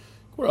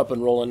We're up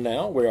and rolling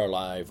now. We are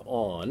live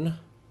on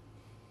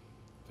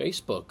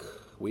Facebook.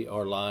 We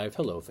are live.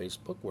 Hello,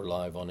 Facebook. We're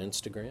live on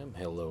Instagram.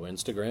 Hello,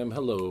 Instagram.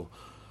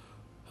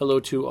 Hello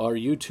to our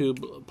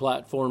YouTube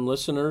platform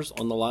listeners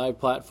on the live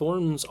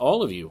platforms.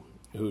 All of you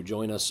who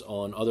join us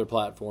on other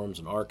platforms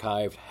and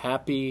archived.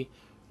 Happy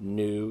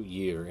New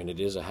Year. And it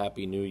is a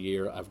Happy New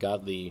Year. I've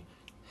got the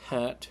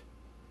hat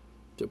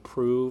to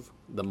prove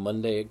the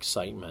Monday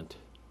excitement.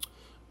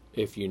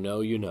 If you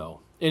know, you know.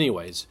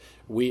 Anyways,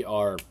 we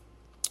are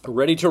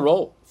ready to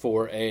roll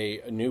for a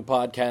new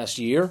podcast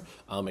year.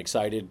 I'm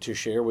excited to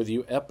share with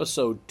you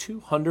episode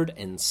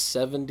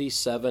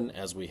 277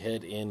 as we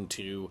head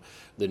into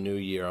the new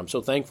year. I'm so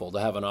thankful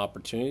to have an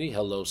opportunity.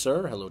 Hello,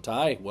 sir. Hello,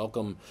 Ty.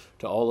 Welcome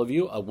to all of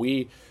you.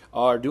 We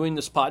are doing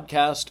this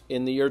podcast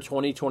in the year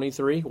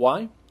 2023.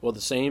 Why? Well,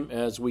 the same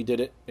as we did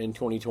it in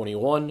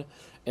 2021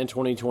 and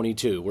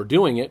 2022. We're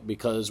doing it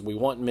because we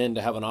want men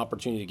to have an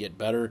opportunity to get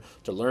better,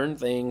 to learn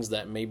things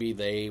that maybe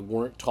they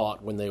weren't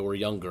taught when they were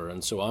younger.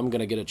 And so I'm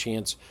going to get a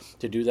chance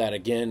to do that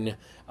again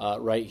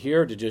right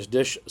here, to just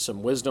dish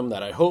some wisdom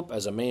that I hope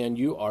as a man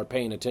you are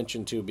paying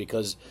attention to,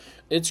 because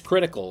it's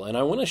critical. And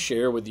I want to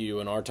share with you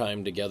in our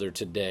time together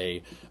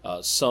today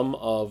some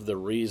of the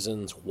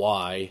reasons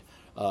why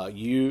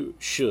you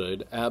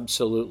should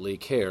absolutely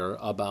care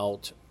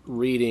about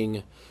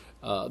reading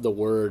the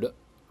Word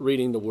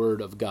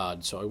of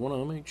God. So I want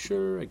to make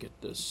sure I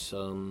get this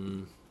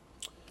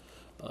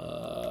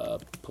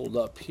pulled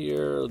up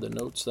here, the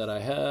notes that I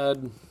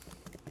had.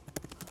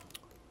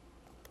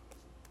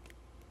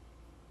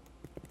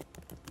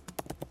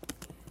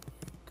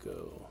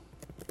 Go.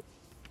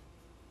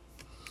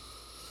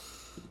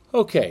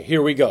 Okay,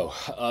 here we go.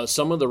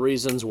 Some of the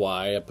reasons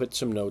why I put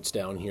some notes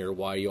down here,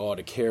 why you ought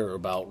to care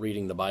about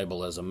reading the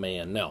Bible as a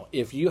man. Now,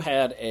 if you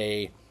had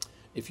an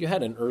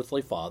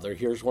earthly father,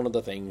 here's one of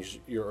the things,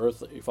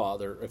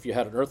 if you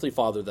had an earthly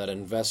father that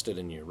invested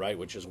in you, right,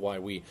 which is why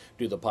we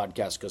do the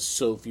podcast, because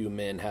so few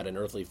men had an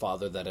earthly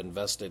father that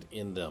invested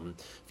in them.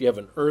 If you have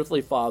an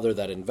earthly father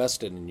that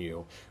invested in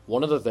you,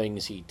 one of the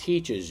things he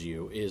teaches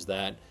you is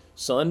that,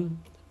 son,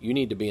 you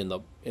need to be in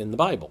the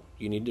Bible.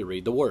 You need to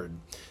read the Word.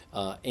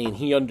 And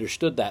he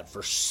understood that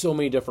for so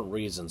many different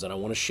reasons, and I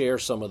want to share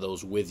some of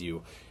those with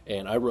you.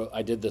 And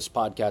I did this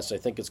podcast, I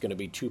think it's going to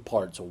be 2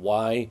 parts,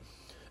 why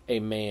a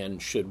man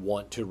should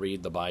want to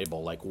read the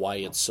Bible, like why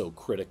it's so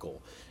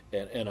critical.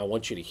 And I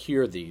want you to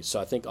hear these. So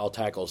I think I'll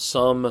tackle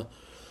some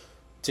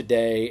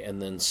today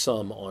and then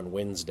some on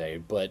Wednesday.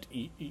 But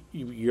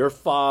your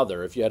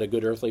father, if you had a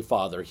good earthly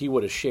father, he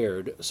would have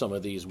shared some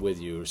of these with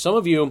you. Some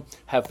of you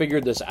have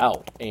figured this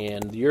out,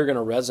 and you're going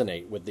to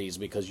resonate with these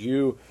because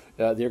they're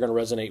going to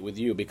resonate with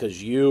you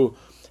because you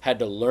had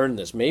to learn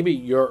this. Maybe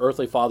your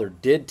earthly father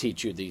did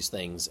teach you these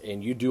things,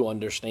 and you do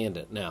understand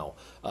it now.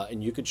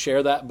 And you could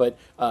share that, but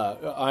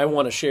I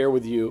want to share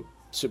with you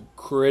some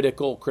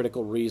critical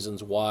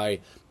reasons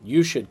why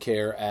you should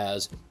care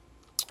as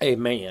a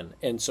man.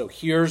 And so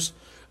here's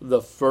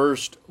the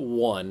first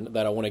one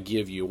that I want to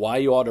give you, why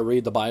you ought to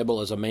read the Bible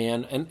as a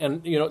man.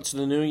 And you know, it's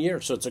the new year,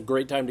 so it's a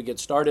great time to get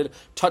started.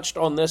 Touched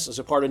on this as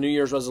a part of New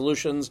Year's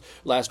resolutions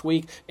last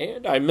week,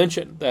 and I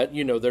mentioned that,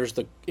 you know, there's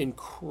the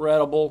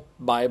incredible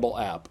Bible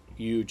app.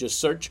 You just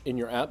search in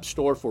your app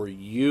store for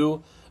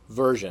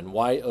YouVersion,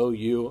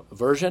 Y-O-U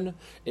version.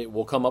 It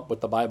will come up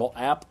with the Bible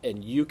app,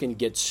 and you can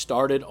get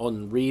started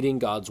on reading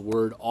God's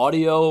Word.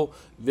 Audio,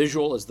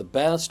 visual is the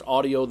best.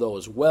 Audio, though,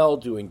 as well,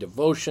 doing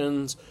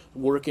devotions,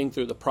 working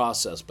through the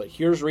process. But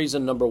here's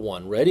reason number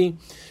 1. Ready?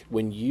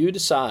 When you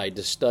decide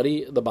to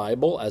study the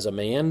Bible as a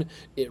man,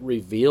 it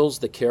reveals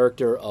the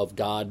character of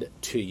God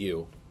to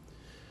you.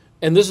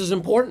 And this is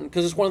important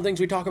because it's one of the things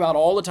we talk about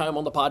all the time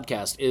on the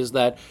podcast, is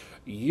that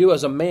you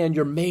as a man,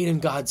 you're made in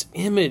God's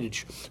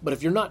image. But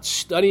if you're not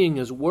studying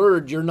His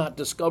Word, you're not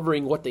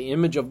discovering what the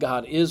image of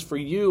God is for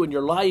you in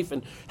your life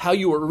and how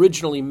you were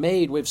originally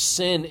made. With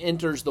sin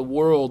enters the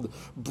world,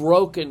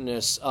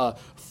 brokenness,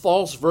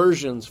 false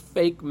versions,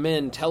 fake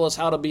men tell us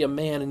how to be a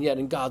man. And yet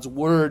in God's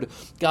Word,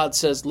 God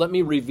says, let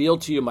me reveal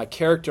to you my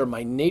character,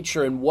 my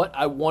nature, and what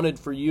I wanted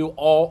for you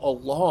all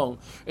along.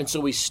 And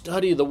so we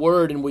study the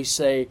Word and we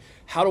say,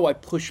 how do I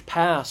push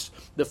past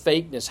the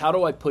fakeness? How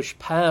do I push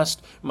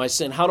past my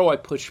sin? How do I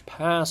push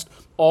past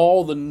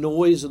all the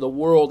noise of the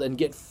world and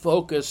get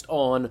focused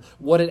on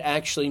what it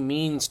actually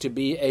means to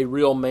be a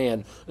real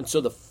man? And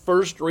so the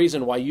first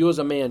reason why you as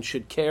a man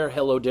should care,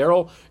 hello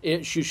Daryl,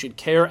 you should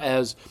care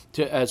as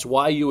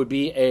why you would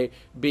be a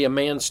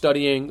man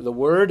studying the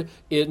Word.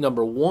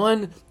 Number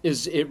 1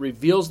 is it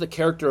reveals the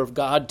character of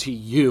God to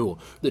you,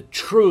 the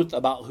truth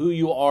about who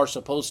you are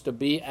supposed to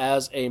be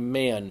as a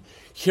man.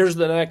 Here's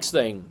the next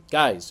thing,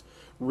 guys.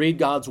 Read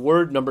God's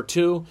Word. Number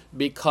 2,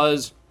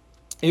 because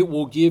it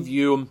will give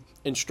you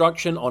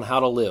instruction on how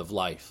to live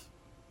life.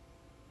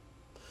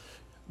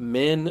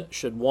 Men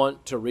should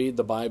want to read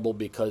the Bible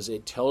because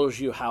it tells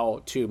you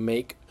how to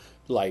make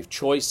life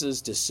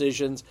choices,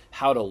 decisions,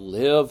 how to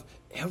live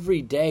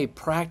every day,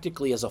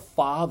 practically, as a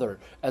father,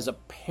 as a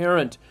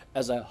parent,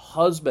 as a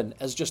husband,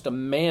 as just a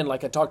man,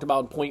 like I talked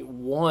about in point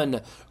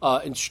 1,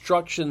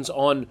 instructions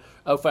on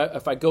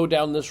if I go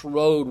down this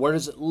road, where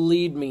does it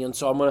lead me? And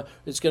so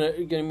it's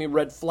gonna give me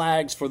red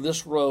flags for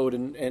this road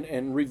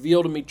and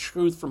reveal to me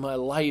truth for my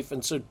life.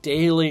 And so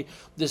daily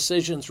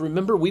decisions.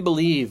 Remember, we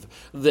believe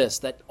this,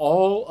 that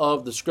all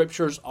of the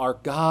scriptures are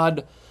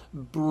God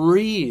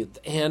breathed.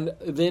 And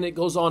then it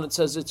goes on, it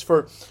says it's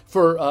for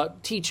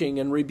teaching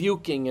and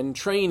rebuking and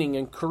training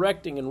and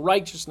correcting and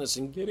righteousness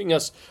and getting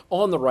us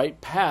on the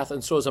right path.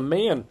 And so as a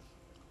man,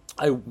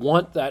 I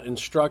want that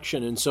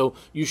instruction, and so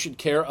you should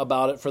care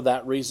about it for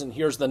that reason.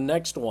 Here's the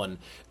next one,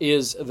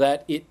 is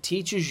that it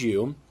teaches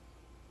you,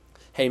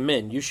 hey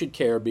men, you should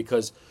care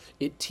because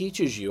it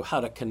teaches you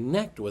how to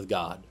connect with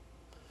God.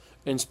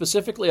 And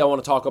specifically, I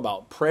want to talk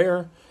about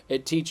prayer.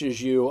 It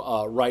teaches you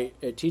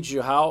It teaches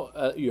you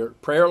how your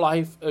prayer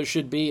life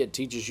should be. It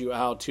teaches you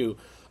how to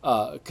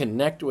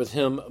connect with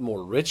Him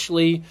more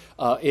richly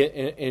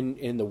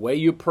in the way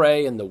you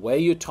pray and the way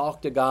you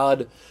talk to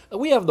God.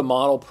 We have the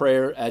model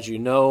prayer, as you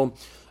know,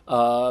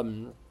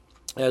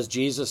 as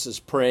Jesus is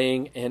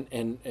praying,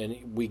 and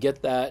we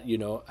get that,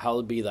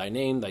 hallowed be thy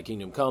name, thy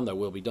kingdom come, thy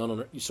will be done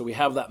on earth. So we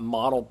have that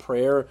model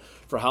prayer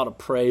for how to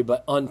pray,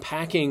 but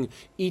unpacking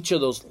each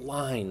of those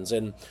lines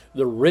and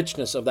the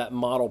richness of that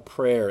model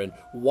prayer and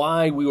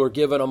why we were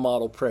given a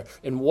model prayer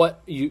and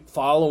what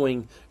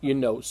following,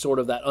 sort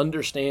of that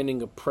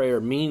understanding of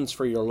prayer means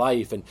for your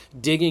life, and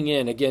digging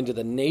in again to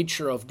the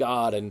nature of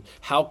God and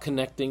how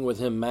connecting with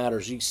Him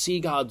matters. You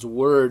see God's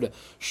Word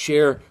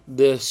share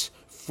this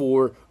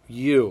for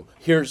you.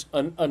 Here's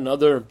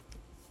another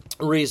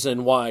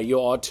reason why you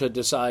ought to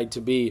decide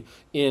to be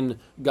in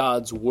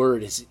God's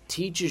Word, is it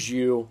teaches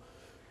you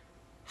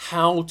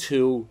how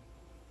to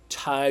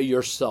tie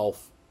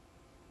yourself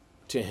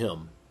to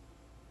Him.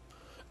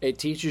 It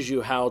teaches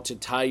you how to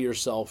tie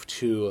yourself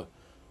to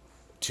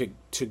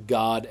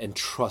God and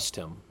trust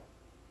Him.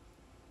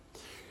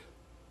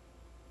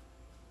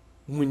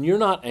 When you're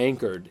not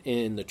anchored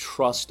in the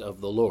trust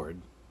of the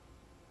Lord,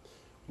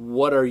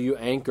 what are you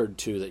anchored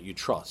to that you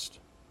trust?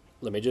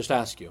 Let me just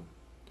ask you,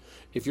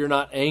 if you're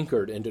not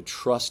anchored into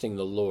trusting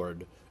the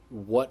Lord,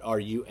 what are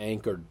you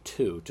anchored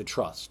to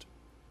trust?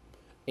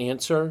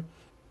 Answer,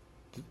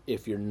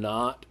 if you're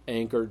not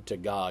anchored to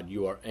God,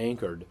 you are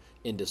anchored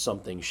into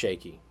something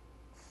shaky.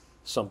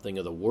 Something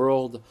of the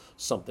world,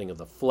 something of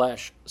the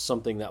flesh,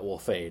 something that will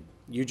fade.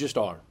 You just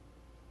are.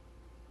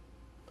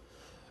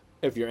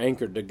 If you're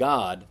anchored to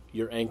God,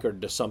 you're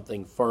anchored to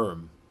something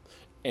firm.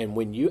 And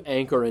when you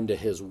anchor into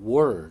His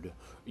Word,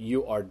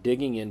 you are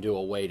digging into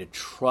a way to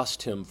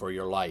trust Him for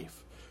your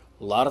life.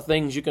 A lot of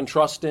things you can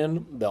trust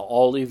in, they'll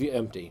all leave you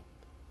empty.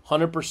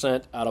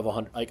 100% out of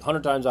 100, like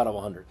 100 times out of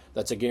 100.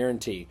 That's a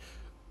guarantee.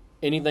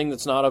 Anything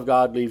that's not of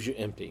God leaves you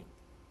empty.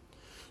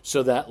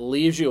 So that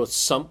leaves you with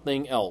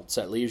something else.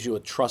 That leaves you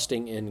with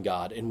trusting in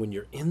God. And when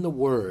you're in the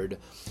Word,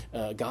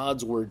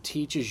 God's Word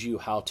teaches you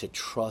how to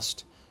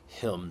trust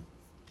Him.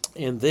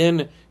 And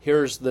then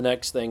here's the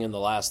next thing, and the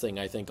last thing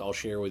I think I'll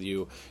share with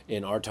you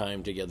in our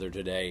time together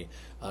today.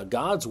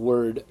 God's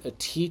Word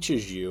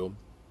teaches you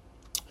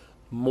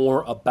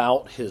more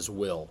about His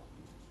will.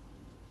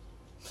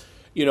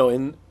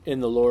 In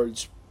the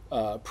Lord's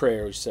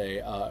Prayer, we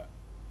say,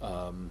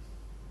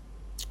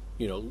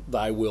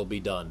 thy will be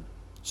done.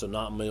 So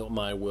not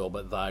my will,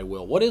 but thy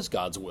will. What is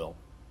God's will?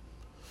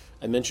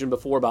 I mentioned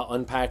before about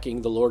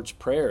unpacking the Lord's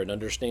Prayer and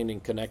understanding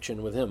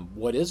connection with Him.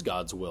 What is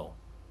God's will?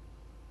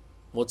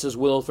 What's His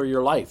will for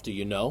your life? Do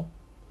you know?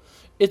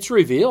 It's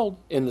revealed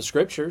in the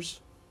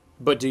Scriptures,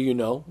 but do you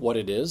know what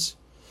it is?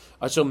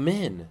 So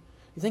men,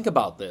 think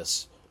about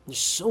this. There's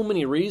so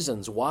many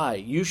reasons why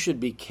you should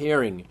be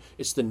caring.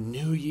 It's the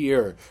new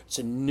year. It's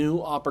a new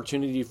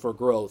opportunity for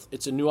growth.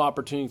 It's a new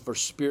opportunity for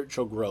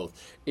spiritual growth.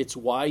 It's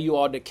why you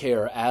ought to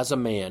care as a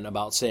man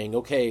about saying,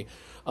 okay,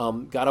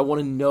 God, I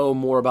want to know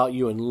more about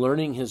you, and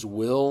learning His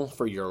will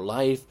for your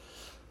life.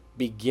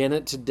 Begin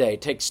it today.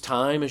 It takes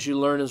time as you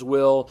learn His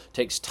will. It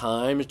takes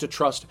time to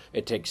trust.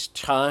 It takes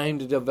time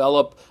to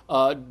develop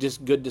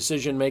good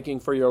decision making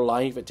for your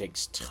life. It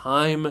takes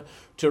time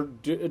to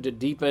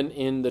deepen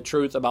in the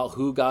truth about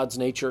who God's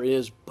nature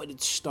is. But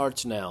it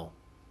starts now.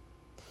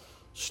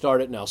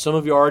 Start it now. Some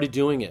of you are already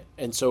doing it,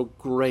 and so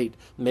great.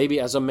 Maybe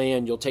as a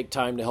man, you'll take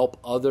time to help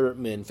other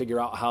men figure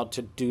out how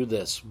to do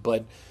this.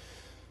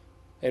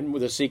 And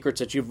with the secrets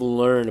that you've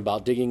learned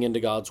about digging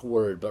into God's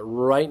Word. But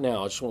right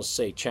now, I just want to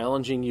say,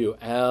 challenging you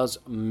as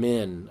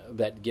men,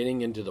 that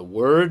getting into the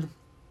Word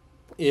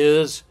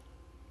is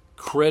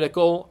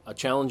critical. I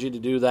challenge you to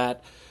do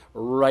that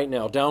right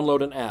now.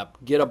 Download an app,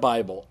 get a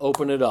Bible,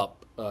 open it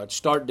up,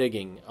 start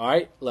digging. All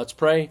right, let's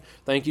pray.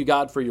 Thank you,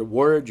 God, for your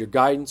Word, your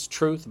guidance,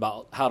 truth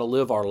about how to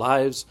live our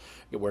lives.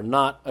 We're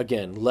not,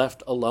 again,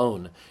 left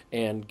alone.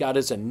 And God,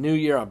 it's a new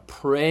year. I'm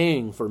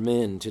praying for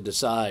men to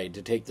decide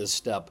to take this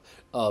step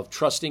of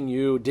trusting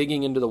you,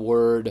 digging into the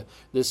Word.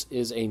 This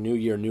is a new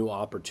year, new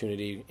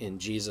opportunity in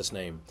Jesus'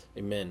 name.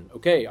 Amen.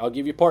 Okay, I'll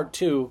give you part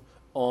 2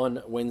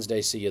 on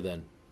Wednesday. See you then.